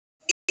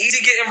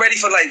Easy getting ready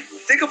for like.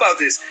 Think about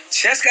this.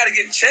 Chess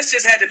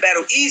just had to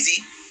battle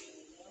Easy,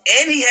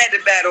 and he had to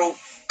battle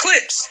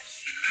Clips.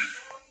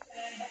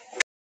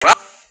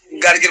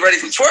 Got to get ready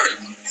for Twerk.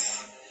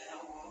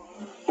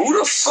 Who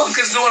the fuck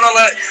is doing all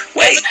that?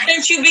 Wait.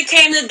 Since you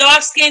became the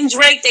dark-skinned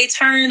Drake, they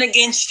turned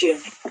against you.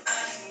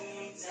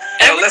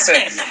 Yo, listen.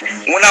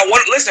 When I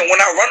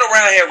run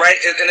around here, right,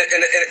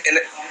 and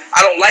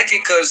I don't like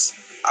it because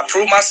I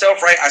prove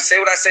myself, right? I say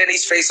what I say in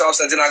these face-offs,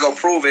 and then I go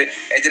prove it,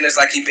 and then it's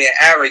like he being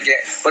arrogant.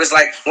 But it's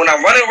like when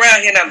I'm running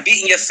around here and I'm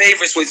beating your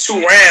favorites with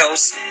 2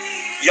 rounds,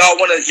 y'all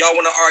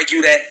wanna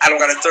argue that I don't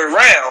got a 3rd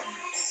round.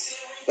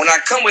 When I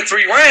come with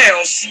 3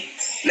 rounds,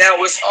 now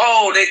it's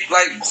they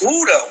like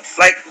who though?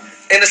 Like,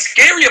 and the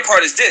scarier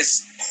part is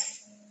this: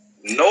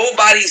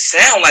 nobody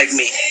sound like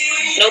me.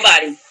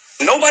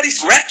 Nobody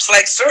raps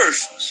like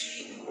Surf.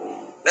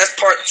 That's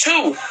part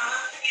 2,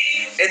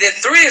 and then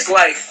 3 is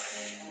like.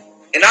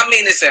 And I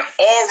mean this in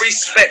all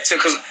respect to,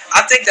 because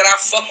I think that I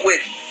fuck with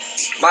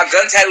my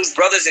Gun Tattoos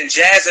brothers and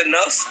Jazz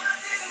enough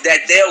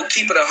that they'll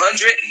keep it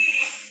 100.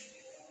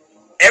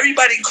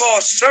 Everybody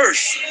calls Surf,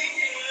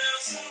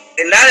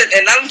 and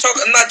I'm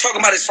not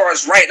talking about as far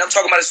as right. I'm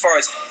talking about as far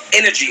as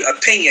energy,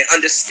 opinion,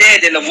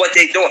 understanding of what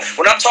they're doing.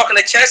 When I'm talking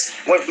to Chess,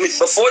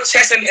 before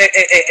Chess and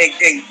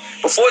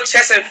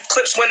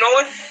Clips went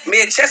on,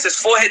 me and Chess is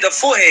forehead to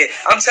forehead.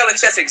 I'm telling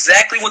Chess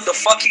exactly what the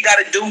fuck he got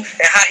to do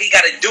and how he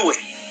got to do it.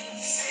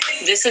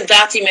 This is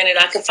documented.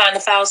 I can find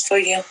the files for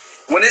you.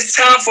 When it's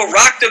time for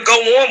Rock to go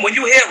on, when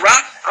you hear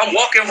Rock, I'm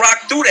walking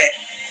Rock through that.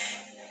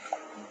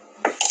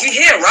 We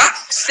hear Rock.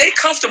 Stay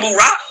comfortable,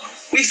 Rock.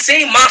 We've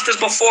seen monsters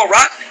before,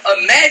 Rock.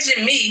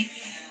 Imagine me,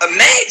 the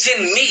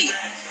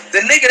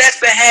nigga that's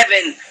been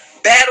having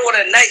battle of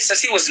the night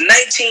since he was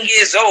 19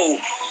 years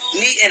old,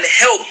 needing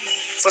help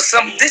for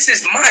some. This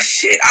is my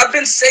shit. I've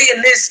been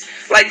saying this,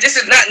 like, this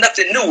is not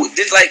nothing new.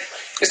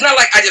 It's not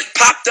like I just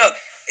popped up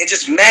and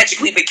just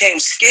magically became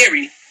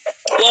scary.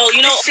 Well,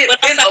 you know what else I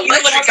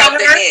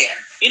heard?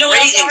 You know what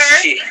else I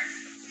heard?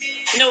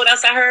 You know what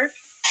else I heard?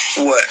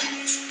 What?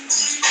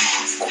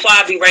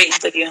 Qua be writing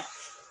for you.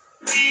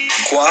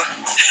 Qua?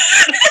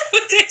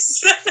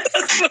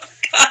 Oh,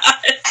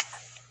 God.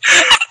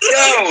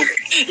 Yo,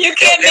 you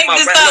can't make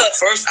this up.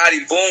 First,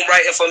 Adi Boom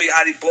writing for me.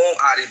 Adi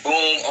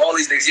Boom, all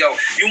these niggas. Yo,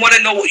 you want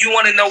to know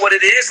what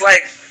it is?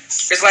 Like,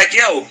 it's like,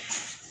 yo,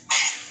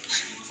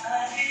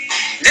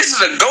 this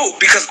is a GOAT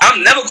because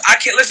I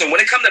can't listen.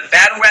 When it comes to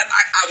battle rap,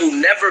 I will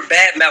never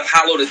badmouth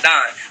Hollow the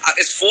Don.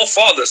 It's 4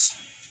 fathers: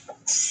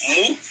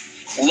 Mook,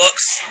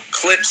 Lux,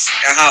 Clips,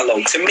 and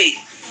Hollow. To me,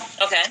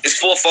 okay, it's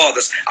 4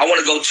 fathers. I want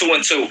to go 2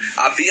 and 2.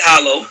 I beat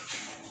Hollow.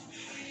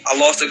 I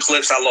lost the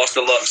Clips. I lost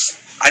the Lux.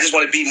 I just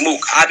want to beat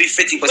Mook. I be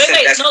 50%.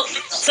 Wait, no.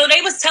 So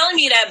they was telling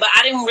me that, but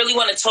I didn't really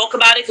want to talk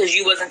about it because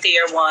you wasn't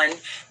there. One.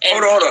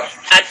 And hold on.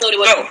 I thought it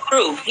wasn't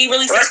true. He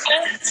really said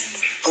that.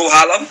 Who,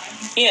 Hollow?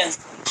 Yeah.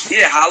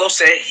 Yeah, Hollow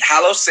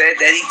said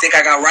that he think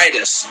I got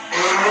writers.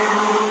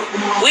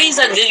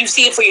 Did you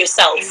see it for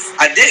yourself?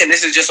 I didn't.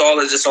 This is just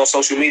on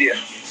social media.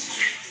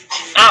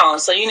 Oh,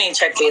 so you need to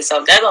check for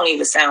yourself. That don't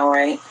even sound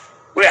right.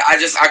 Yeah,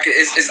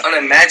 it's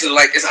unimaginable.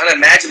 Like, it's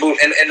unimaginable,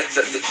 and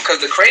because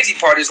the crazy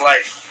part is,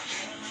 like,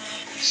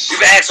 you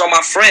can ask all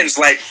my friends,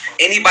 like,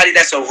 anybody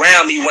that's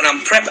around me when I'm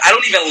prepping. I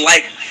don't even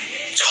like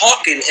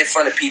talking in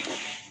front of people.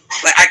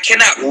 Like, I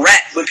cannot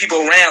rap with people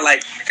around.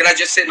 Like, can I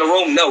just sit in the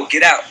room? No,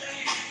 get out.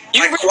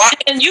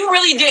 You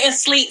really didn't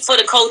sleep for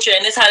the culture,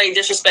 and this is how they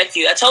disrespect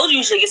you. I told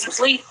you should get some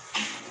sleep.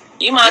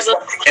 You might as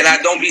well. And I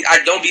don't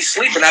be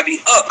sleeping. I be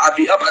up. I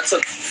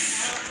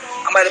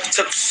might have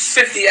took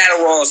 50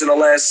 Adderalls in the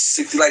last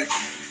 60. Like,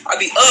 I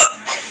be up.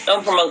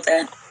 Don't promote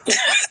that.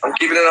 I'm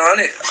keeping it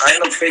 100. I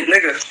ain't no fake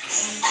nigga.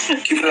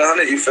 Keeping it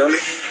 100. You feel me?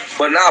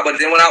 But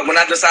then when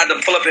I decide to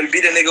pull up and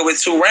beat a nigga with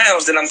 2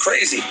 rounds, then I'm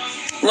crazy.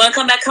 You want to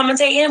come back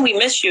commentate in? We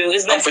miss you.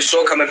 I'm for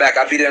sure coming back.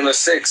 I beat it in the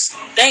 6.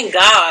 Thank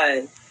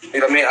God. You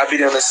know what I mean? I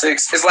beat it in the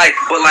 6. It's like,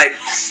 but like,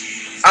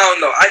 I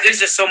don't know. It's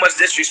just so much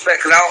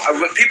disrespect because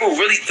people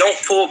really don't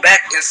pull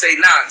back and say,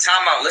 nah,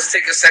 time out. Let's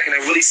take a second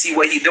and really see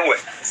what he doing.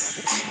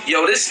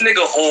 Yo, this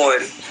nigga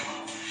on.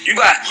 You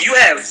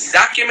have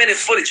documented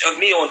footage of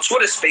me on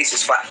Twitter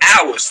Spaces for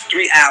hours,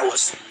 3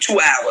 hours, 2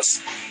 hours.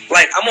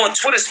 Like, I'm on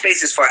Twitter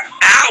Spaces for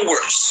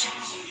hours.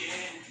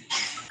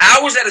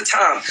 Hours at a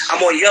time.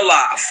 I'm on your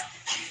live.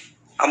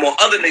 I'm on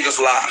other niggas'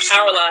 lives.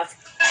 Our live.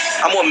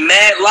 I'm on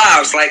mad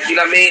lives. Like, you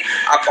know what I mean?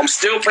 I'm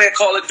still playing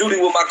Call of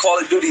Duty with my Call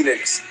of Duty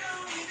niggas.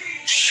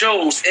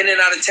 Shows in and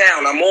out of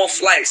town. I'm on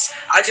flights.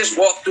 I just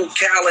walked through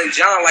Cal and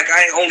John like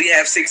I only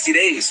have 60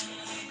 days.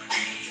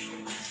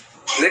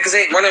 Niggas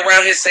ain't running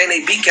around here saying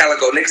they beat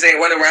Calico. Niggas ain't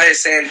running around here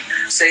saying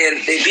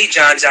they beat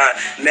John.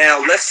 Now,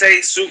 let's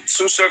say Tsu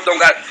Surf don't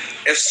got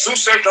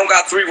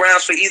 3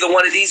 rounds for either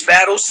one of these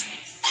battles.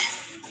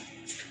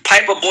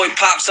 Piper Boy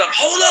pops up.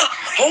 Hold up.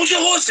 Hold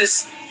your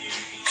horses.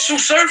 Tsu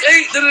Surf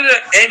ain't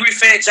Angry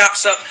Fan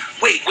chops up.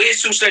 Wait, where's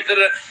Tsu Surf?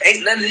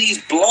 Ain't none of these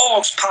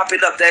blogs popping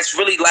up that's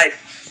really like,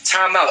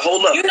 time out,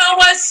 hold up. You know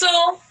what,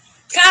 Sue?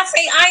 Can I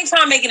say, I ain't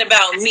trying to make it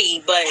about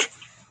me, but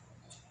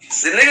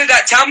the nigga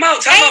got time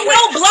out. Ain't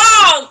no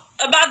blog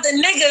about a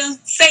nigga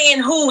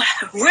saying who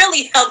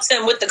really helped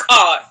him with the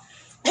car.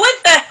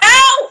 What the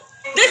hell?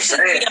 This is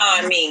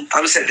beyond me.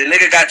 I'm saying the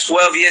nigga got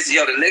 12 years.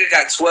 Yo, the nigga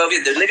got 12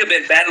 years. The nigga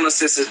been battling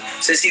since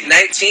he's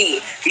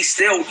 19. He's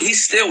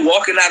still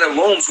walking out of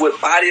rooms with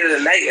Body of the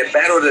Night and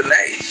Battle of the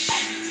Night.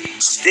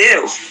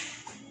 Still,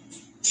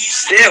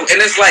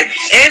 and it's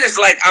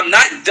like I'm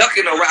not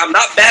ducking around. I'm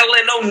not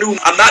battling no new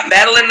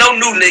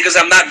niggas.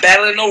 I'm not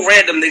battling no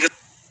random niggas.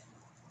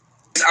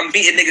 I'm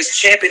beating niggas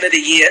champion of the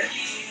year.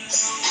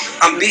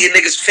 I'm beating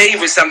niggas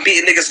favorites. I'm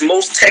beating niggas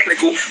most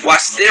technical while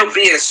still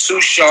being Tsu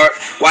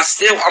Surf.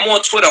 I'm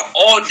on Twitter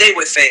all day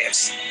with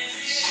fans.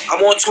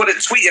 I'm on Twitter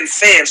tweeting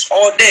fans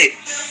all day.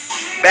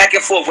 Back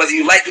and forth, whether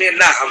you like me or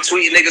not. I'm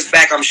tweeting niggas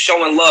back. I'm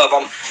showing love.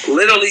 I'm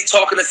literally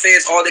talking to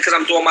fans all day because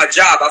I'm doing my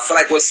job. I feel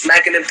like when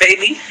Smacking and pay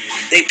me,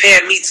 they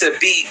paying me to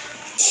be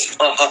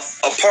a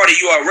part of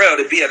URL,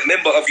 to be a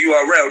member of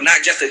URL,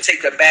 not just to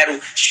take the battle,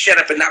 shut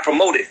up and not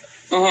promote it.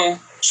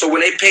 Mm-hmm. So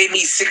when they pay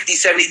me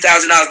 $60,000,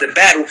 $70,000 to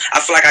battle, I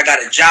feel like I got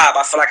a job.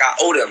 I feel like I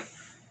owe them.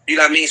 You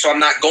know what I mean? So I'm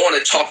not going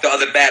to talk to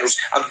other battles.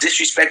 I'm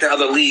disrespecting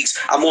other leagues.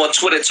 I'm on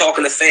Twitter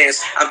talking to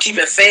fans. I'm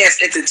keeping fans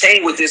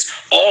entertained with this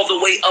all the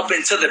way up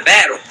into the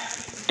battle.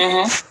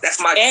 Mm-hmm. That's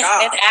my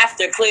job. And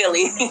after,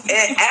 clearly.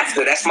 And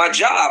after, that's my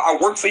job. I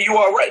work for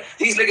URL.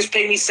 These niggas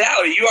pay me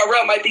salary.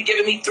 URL might be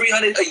giving me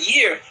 $300 a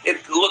year.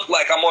 It looked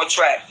like I'm on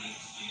track.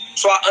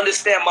 So I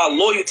understand my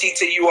loyalty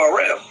to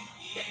URL.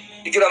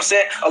 You get what I'm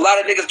saying? A lot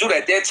of niggas do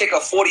that. They'll take a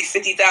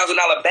 $40,000,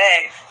 $50,000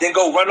 bag, then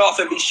go run off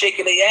and be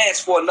shaking their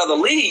ass for another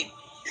league.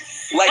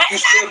 Like you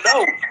still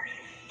know.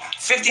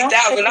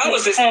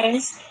 $50,000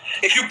 is,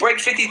 if you break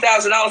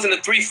 $50,000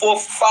 into 3, 4,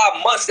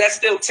 5 months, that's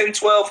still 10,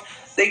 12.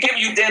 They give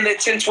you damn near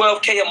 10,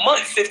 12K a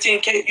month,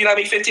 15K, you know what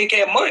I mean?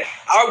 15K a month.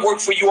 I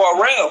work for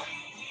URL.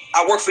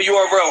 I work for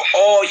URL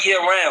all year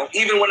round.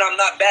 Even when I'm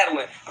not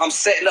battling, I'm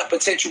setting up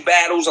potential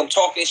battles. I'm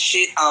talking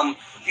shit.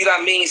 You know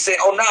what I mean? Say,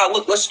 oh, nah,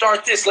 look, let's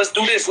start this. Let's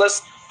do this.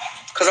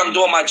 Because I'm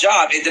doing my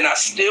job. And then I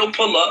still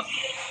pull up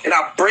and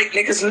I break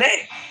niggas'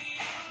 neck.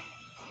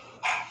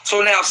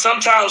 So now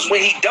sometimes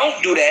when he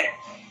don't do that,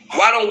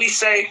 why don't we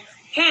say,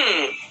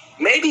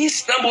 maybe he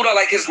stumbled on,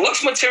 like his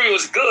Lux material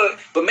is good,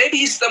 but maybe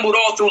he stumbled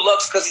all through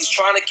Lux because he's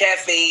trying to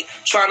caffeine,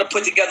 trying to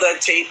put together a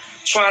tape,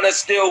 trying to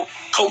still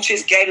coach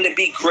his game to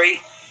be great.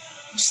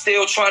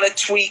 Still trying to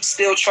tweet,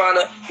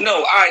 no,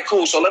 all right,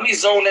 cool. So let me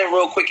zone in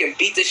real quick and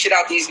beat the shit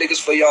out these niggas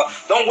for y'all.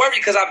 Don't worry,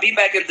 because I'll be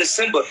back in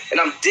December and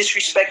I'm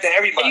disrespecting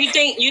everybody. You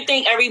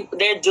think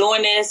they're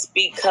doing this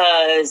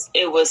because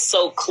it was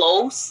so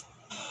close,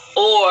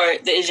 or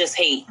it's just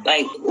hate?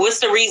 Like, what's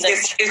the reason?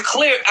 It's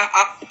clear.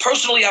 I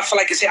personally, I feel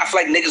like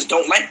niggas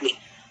don't like me.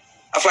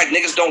 I feel like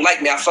niggas don't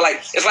like me. I feel like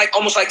it's like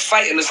almost like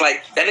fighting. It's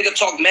like that nigga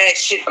talk mad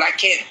shit, but I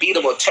can't beat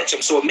him or touch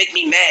him, so it make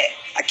me mad.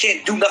 I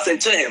can't do nothing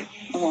to him.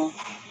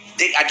 Mm-hmm.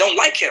 I don't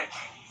like him.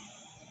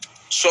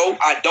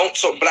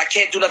 But I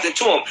can't do nothing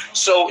to him.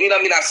 So, you know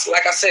what I mean?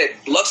 Like I said,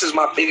 Lux is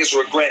my biggest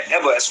regret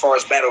ever as far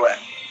as battle rap.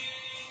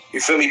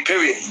 You feel me?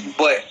 Period.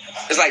 But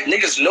it's like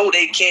niggas know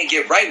they can't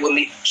get right with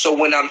me. So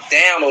when I'm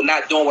down or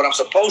not doing what I'm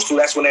supposed to,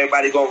 that's when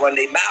everybody gonna run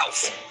their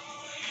mouth.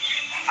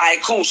 All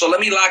right, cool. So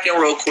let me lock in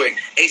real quick.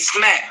 Hey,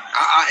 Smack.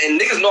 And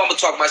niggas know I'm gonna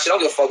talk my shit. I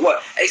don't give a fuck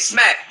what. Hey,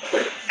 Smack.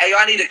 Hey, yo,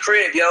 I need a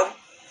crib, yo.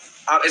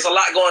 It's a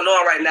lot going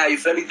on right now, you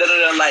feel me?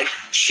 Like,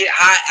 shit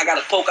hot, I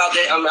gotta poke out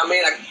there.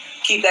 I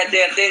keep that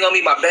damn thing on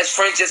me. My best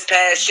friend just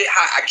passed, shit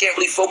hot. I can't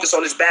really focus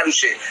on this battle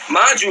shit.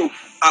 Mind you,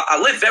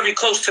 I live very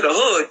close to the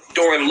hood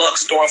during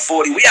Lux, during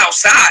 40. We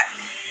outside.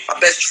 My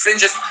best friend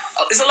just,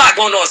 there's a lot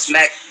going on,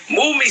 Smack.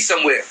 Move me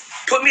somewhere.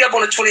 Put me up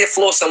on the 20th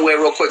floor somewhere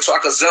real quick so I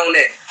can zone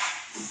in.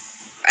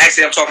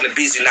 Actually, I'm talking to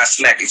Beasley, not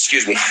Smack,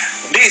 excuse me.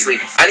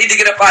 Beasley, I need to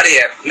get up out of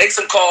here. Make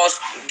some calls,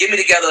 get me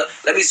together,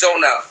 let me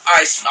zone out.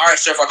 All right,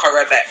 Surf, I'll call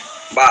right back.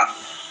 Bye.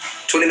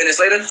 20 minutes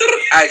later,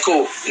 all right,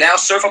 cool. Now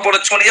Surf up on the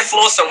 20th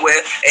floor somewhere,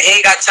 and he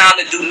ain't got time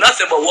to do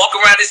nothing but walk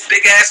around this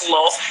big ass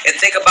loft and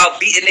think about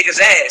beating niggas'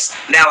 ass.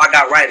 Now I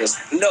got writers.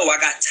 No, I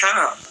got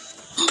time.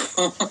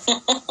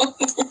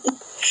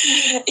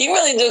 You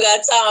really do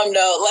got time,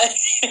 though. Like,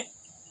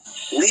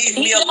 leave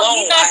me alone.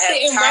 He's not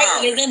sitting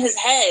right. It's in his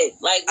head.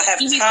 Like,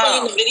 he's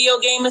playing the video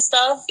game and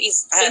stuff.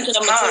 He's thinking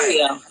of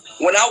material.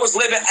 When I was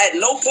living, at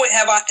no point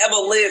have I ever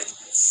lived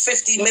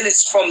 50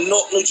 minutes from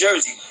North New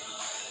Jersey.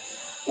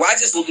 Well, I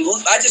just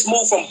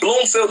moved from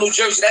Bloomfield, New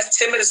Jersey. That's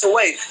 10 minutes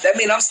away. That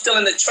means I'm still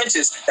in the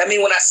trenches. That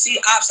means when I see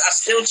ops, I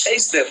still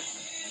chase them.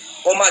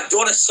 On my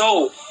daughter's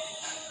soul.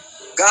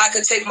 God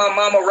could take my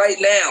mama right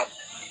now.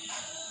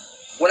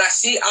 When I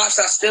see ops,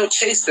 I still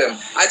chase them.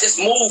 I just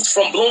moved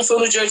from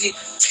Bloomfield, New Jersey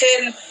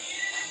 3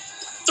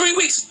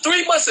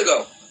 months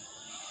ago.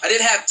 I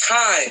didn't have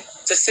time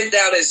to sit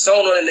down and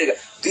zone on a nigga.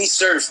 Tsu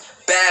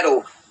Surf,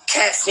 battle,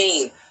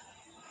 caffeine,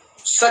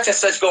 such and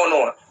such going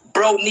on.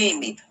 Bro need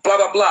me, blah,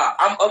 blah, blah.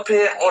 I'm up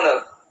here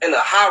in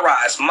a high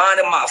rise,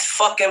 minding my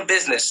fucking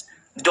business,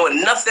 doing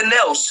nothing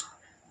else.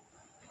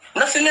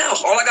 Nothing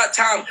else. All I got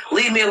time,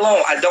 leave me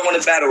alone. I don't want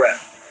to battle rap.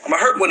 I'm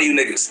gonna hurt one of you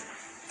niggas.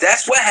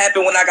 That's what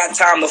happened when I got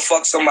time to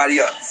fuck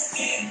somebody up.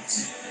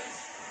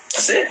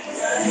 That's it.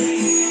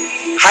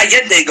 How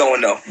your day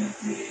going though?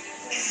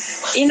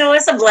 You know,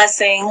 it's a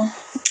blessing.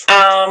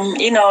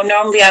 You know,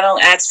 normally I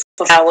don't ask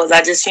for flowers.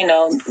 I just, you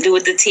know, do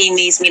what the team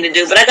needs me to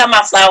do. But I got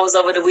my flowers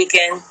over the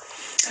weekend.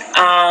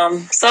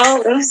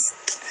 So it was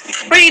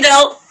pretty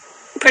dope.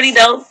 Pretty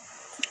dope.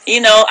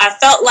 You know, I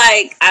felt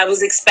like I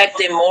was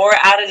expecting more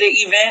out of the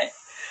event.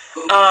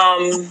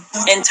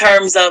 In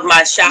terms of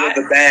my shot. With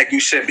the bag,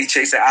 you shouldn't be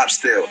chasing ops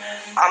still.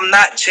 I'm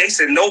not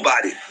chasing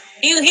nobody.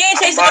 He ain't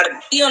chasing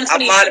nobody.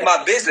 I'm minding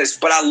my business,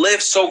 but I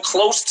live so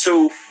close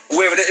to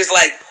where it's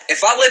like,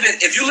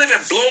 if you live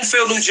in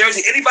Bloomfield, New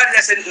Jersey, anybody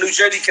that's in New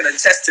Jersey can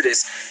attest to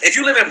this. If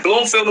you live in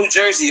Bloomfield, New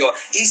Jersey, or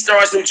East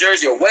Orange, New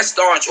Jersey, or West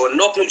Orange, or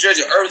North New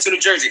Jersey, or Irvington,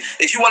 New Jersey,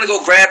 if you want to go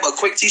grab a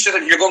quick t-shirt,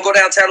 you're going to go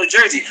downtown New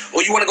Jersey,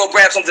 or you want to go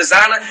grab some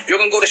designer, you're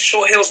going to go to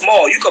Short Hills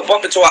Mall. You could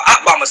bump into an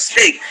op by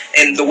mistake.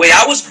 And the way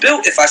I was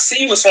built, if I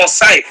see you, it's on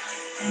sight.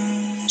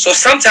 So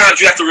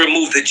sometimes you have to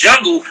remove the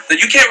jungle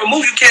that you can't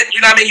remove. You can't,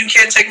 you know what I mean? You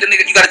can't take the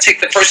nigga, you got to take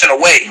the person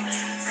away.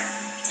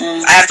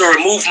 I have to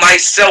remove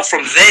myself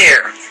from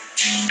there.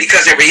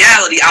 Because in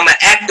reality, I'm going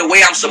to act the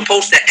way I'm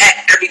supposed to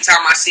act every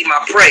time I see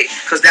my prey.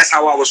 Because that's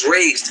how I was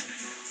raised.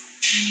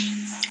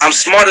 I'm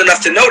smart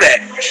enough to know that.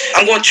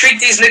 I'm going to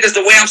treat these niggas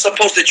the way I'm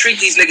supposed to treat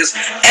these niggas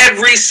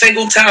every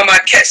single time I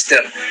catch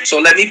them. So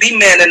let me be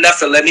man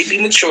enough and let me be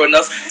mature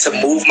enough to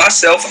move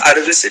myself out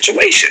of the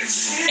situation.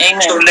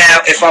 Amen. So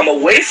now, if I'm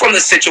away from the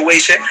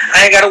situation,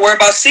 I ain't got to worry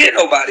about seeing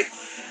nobody.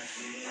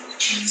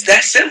 It's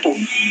that simple.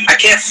 I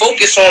can't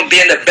focus on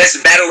being the best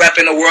battle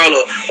rapper in the world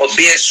or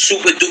being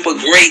super duper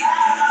great,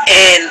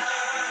 and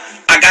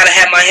I gotta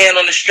have my hand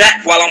on the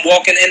strap while I'm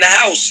walking in the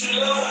house.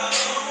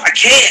 I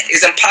can't.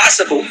 It's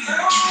impossible.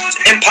 It's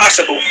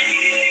impossible.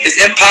 It's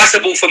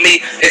impossible for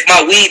me if my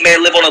weed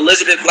man live on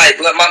Elizabeth.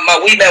 Like my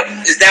weed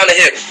man is down the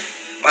hill.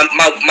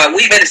 My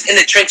weed man is in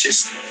the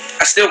trenches.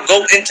 I still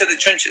go into the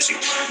trenches.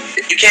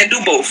 You can't do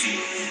both.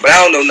 But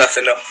I don't know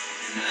nothing though.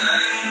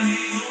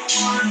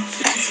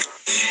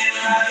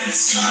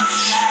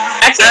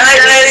 I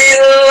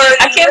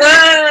can't believe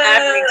this is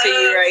happening to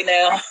you right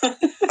now.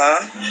 Huh?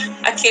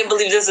 I can't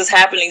believe this is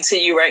happening to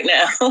you right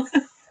now.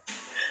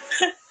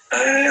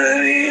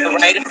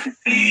 Right?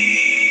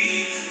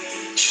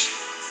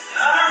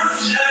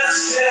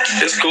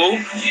 It's cool.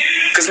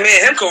 Because me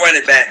and him can run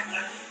it back.